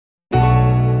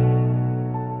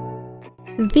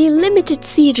The limited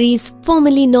series,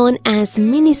 formerly known as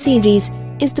mini-series,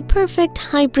 is the perfect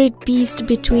hybrid beast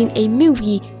between a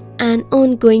movie and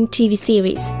ongoing TV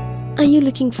series. Are you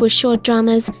looking for short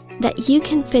dramas that you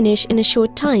can finish in a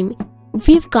short time?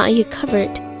 We've got you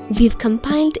covered. We've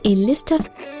compiled a list of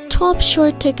top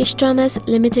short Turkish dramas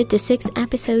limited to 6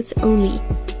 episodes only.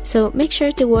 So make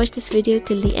sure to watch this video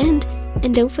till the end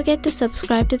and don't forget to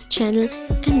subscribe to the channel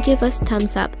and give us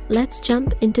thumbs up. Let's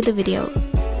jump into the video.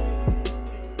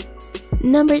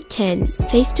 Number 10.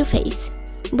 Face to Face.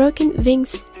 Broken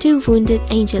Wings, Two Wounded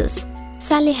Angels.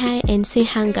 Saliha and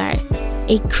Sihangar.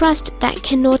 A crust that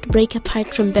cannot break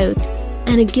apart from both,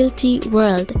 and a guilty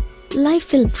world.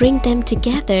 Life will bring them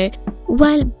together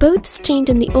while both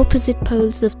stand on the opposite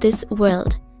poles of this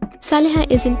world. Saliha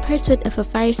is in pursuit of a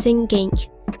firesing gang.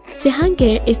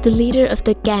 Sihangar is the leader of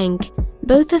the gang.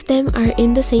 Both of them are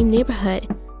in the same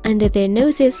neighborhood, under their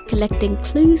noses collecting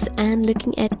clues and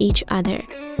looking at each other,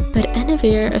 but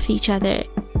unaware of each other.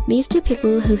 These two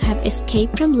people who have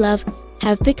escaped from love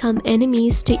have become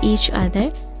enemies to each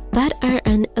other but are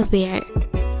unaware.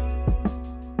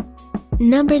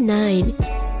 Number 9.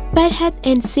 Farhat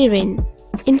and Sirin.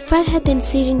 In Farhat and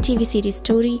Sirin TV series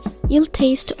story, you'll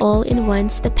taste all in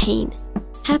once the pain,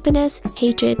 happiness,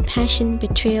 hatred, passion,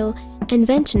 betrayal, and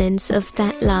vengeance of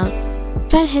that love.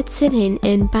 Farhat, Sirin,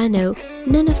 and Bano,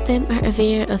 none of them are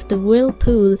aware of the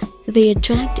whirlpool they are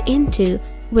dragged into,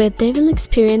 where they will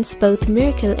experience both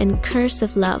miracle and curse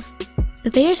of love.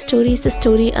 Their story is the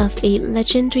story of a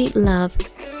legendary love,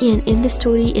 and in the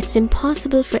story it's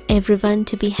impossible for everyone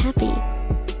to be happy.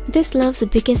 This love's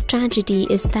biggest tragedy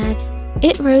is that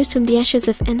it rose from the ashes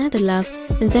of another love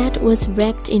that was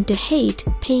wrapped into hate,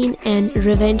 pain, and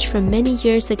revenge from many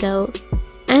years ago.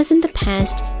 As in the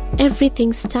past,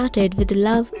 everything started with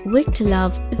love, wicked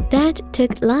love that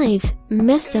took lives,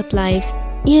 messed up lives,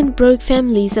 and broke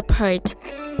families apart.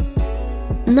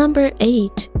 Number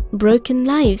 8. Broken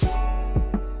Lives.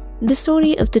 The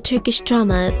story of the Turkish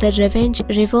drama The Revenge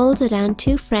revolves around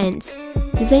two friends,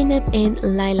 Zeynep and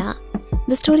Layla.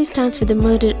 The story starts with the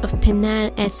murder of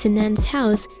Pinar at Sinan's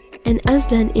house, and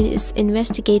Aslan is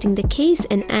investigating the case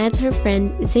and adds her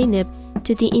friend Zeynep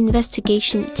to the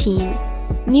investigation team.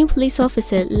 New police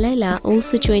officer Layla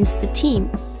also joins the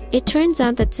team. It turns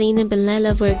out that Zeynep and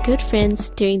Layla were good friends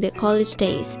during their college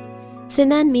days.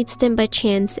 Sinan meets them by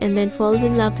chance and then falls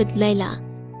in love with Layla.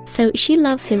 So she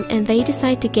loves him and they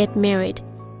decide to get married.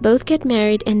 Both get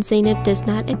married and Zeynep does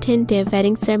not attend their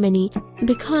wedding ceremony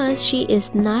because she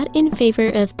is not in favor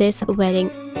of this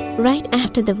wedding. Right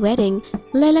after the wedding,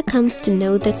 Layla comes to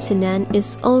know that Sinan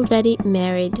is already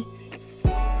married.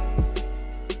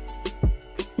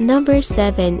 Number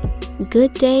 7.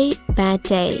 Good Day, Bad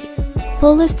Day.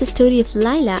 Follows the story of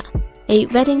Layla, a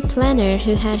wedding planner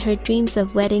who had her dreams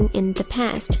of wedding in the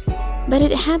past. But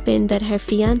it happened that her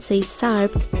fiancé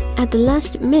Sarp, at the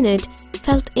last minute,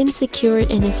 felt insecure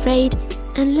and afraid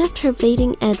and left her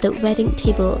waiting at the wedding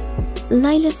table.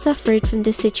 Layla suffered from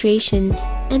this situation,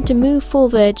 and to move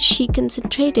forward, she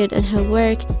concentrated on her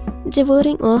work,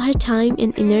 devoting all her time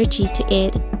and energy to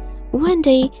it. One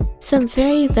day, some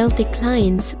very wealthy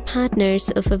clients, partners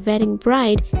of a wedding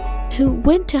bride, who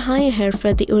went to hire her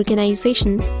for the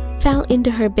organization, fell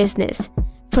into her business.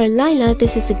 For Layla,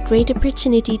 this is a great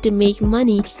opportunity to make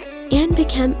money and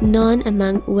become known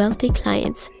among wealthy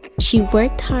clients. She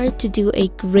worked hard to do a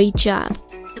great job.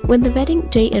 When the wedding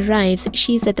day arrives,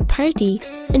 she's at the party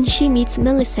and she meets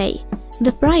Melissa,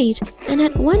 the bride, and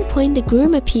at one point the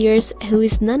groom appears, who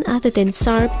is none other than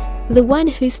Sarp, the one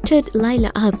who stood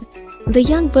Layla up. The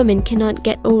young woman cannot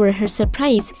get over her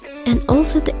surprise and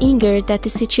also the anger that the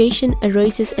situation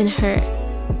arises in her.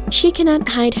 She cannot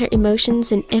hide her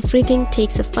emotions and everything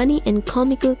takes a funny and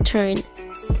comical turn.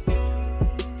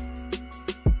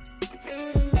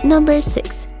 Number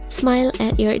 6. Smile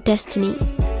at Your Destiny.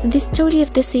 The story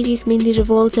of the series mainly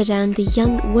revolves around the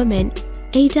young women,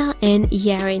 Ada and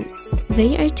Yaren.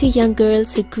 They are two young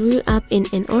girls who grew up in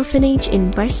an orphanage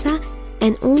in Bursa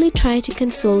and only try to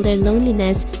console their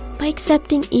loneliness by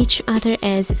accepting each other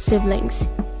as siblings.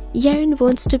 Yaren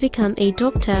wants to become a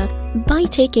doctor by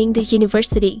taking the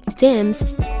university exams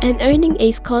and earning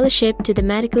a scholarship to the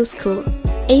medical school.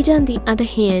 Ada, on the other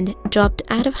hand, dropped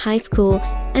out of high school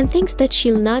and thinks that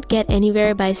she'll not get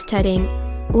anywhere by studying.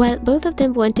 While both of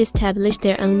them want to establish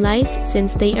their own lives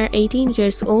since they are 18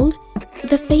 years old,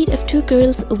 the fate of two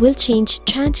girls will change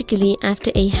tragically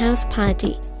after a house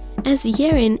party. As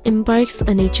Yaren embarks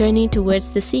on a journey towards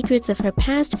the secrets of her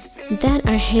past that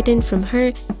are hidden from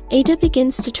her, Ada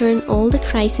begins to turn all the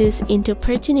crises into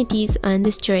opportunities on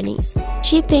this journey.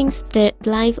 She thinks that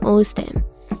life owes them,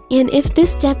 and if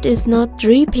this debt is not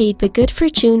repaid by good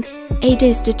fortune, Ada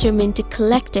is determined to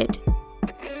collect it.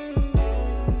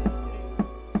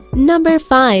 Number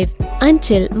 5.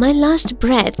 Until My Last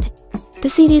Breath. The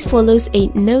series follows a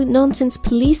no-nonsense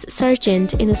police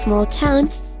sergeant in a small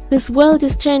town whose world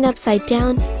is turned upside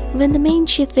down when the man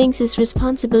she thinks is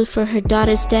responsible for her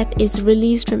daughter's death is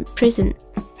released from prison.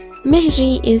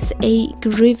 Mehri is a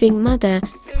grieving mother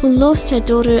who lost her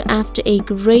daughter after a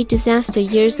great disaster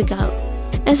years ago.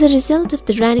 As a result of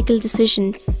the radical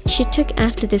decision she took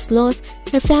after this loss,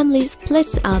 her family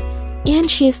splits up and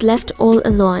she is left all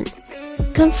alone.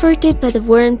 Comforted by the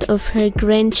warmth of her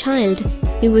grandchild,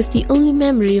 who was the only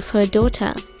memory of her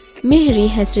daughter, Mehri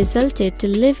has resorted to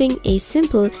living a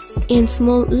simple and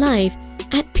small life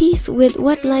at peace with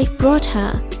what life brought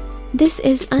her. This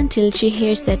is until she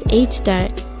hears that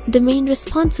Ajdar, the man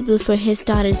responsible for his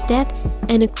daughter's death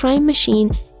and a crime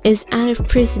machine, is out of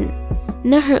prison.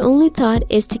 Now her only thought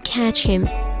is to catch him,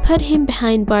 put him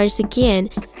behind bars again,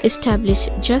 establish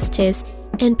justice,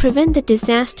 and prevent the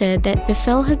disaster that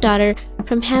befell her daughter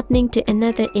from happening to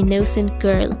another innocent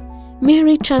girl.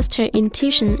 Mehri trusts her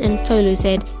intuition and follows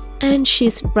it, and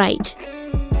she's right.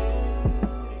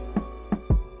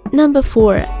 Number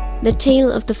 4. The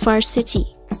Tale of the Far City.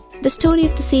 The story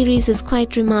of the series is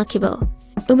quite remarkable.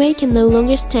 Umay can no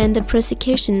longer stand the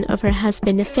persecution of her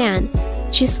husband Afan.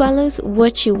 She swallows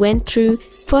what she went through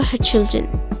for her children.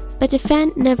 But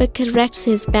Afan never corrects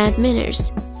his bad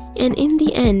manners, and in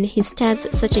the end he stabs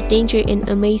such a danger in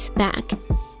Umay's back.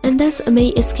 And thus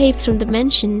Umay escapes from the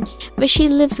mansion where she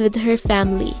lives with her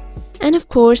family. And of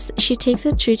course, she takes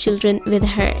her 2 children with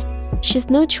her. She has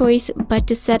no choice but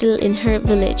to settle in her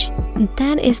village.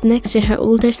 That is next to her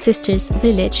older sister's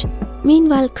village.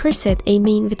 Meanwhile, Khurshid, a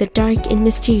man with a dark and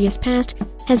mysterious past,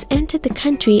 has entered the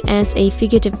country as a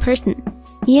fugitive person.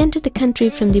 He entered the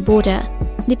country from the border.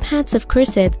 The paths of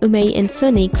Khurshid, Umay and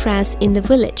Sunny cross in the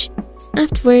village.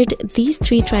 Afterward, these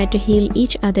 3 try to heal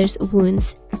each other's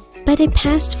wounds. But a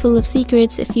past full of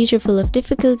secrets, a future full of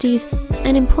difficulties,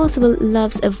 and impossible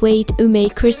loves await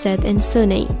Umay, Khurshid and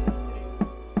Sunny.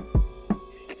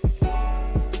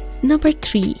 Number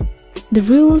 3. The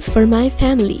Rules for My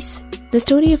Families. The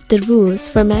story of the rules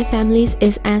for my families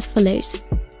is as follows.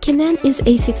 Kenan is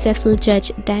a successful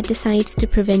judge that decides to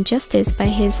prevent justice by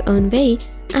his own way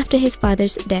after his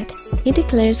father's death. He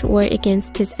declares war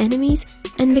against his enemies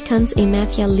and becomes a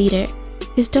mafia leader.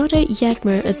 His daughter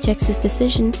Yagmur objects his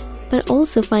decision but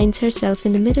also finds herself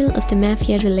in the middle of the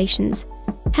mafia relations.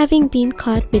 Having been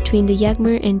caught between the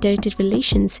Yagmur and Dirty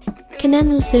relations, Kenan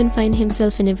will soon find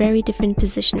himself in a very different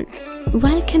position.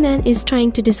 While Kenan is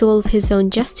trying to dissolve his own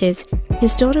justice,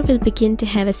 his daughter will begin to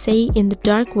have a say in the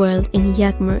dark world in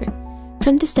Yagmur.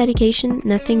 From this dedication,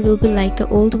 nothing will be like the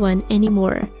old one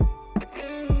anymore.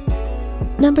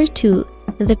 Number 2.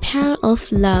 The Power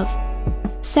of Love.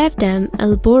 Savdam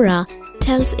Al-Bora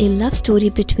tells a love story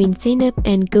between Zainab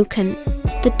and Gökhan.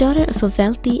 The daughter of a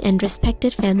wealthy and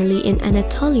respected family in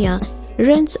Anatolia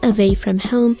runs away from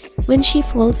home when she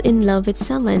falls in love with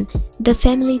someone the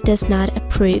family does not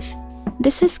approve.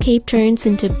 This escape turns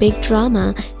into a big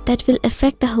drama that will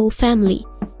affect the whole family.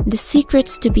 The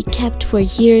secrets to be kept for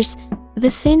years,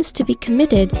 the sins to be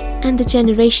committed, and the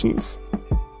generations.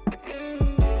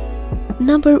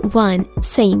 Number 1.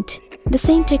 Saint. The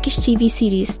Saint Turkish TV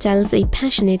series tells a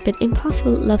passionate but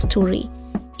impossible love story.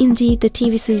 Indeed, the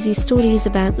TV series story is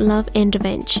about love and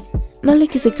revenge.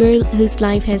 Malik is a girl whose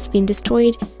life has been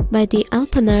destroyed by the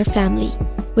Alpanar family,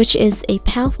 which is a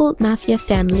powerful mafia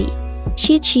family.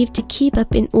 She achieved to keep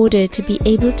up in order to be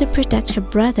able to protect her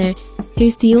brother, who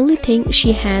is the only thing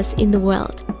she has in the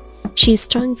world. She is a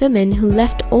strong woman who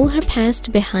left all her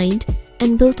past behind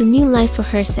and built a new life for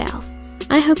herself.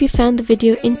 I hope you found the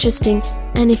video interesting,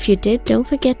 and if you did, don't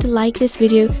forget to like this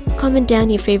video, comment down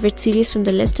your favorite series from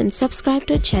the list and subscribe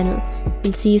to our channel.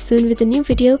 We'll see you soon with a new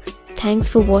video. Thanks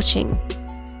for watching.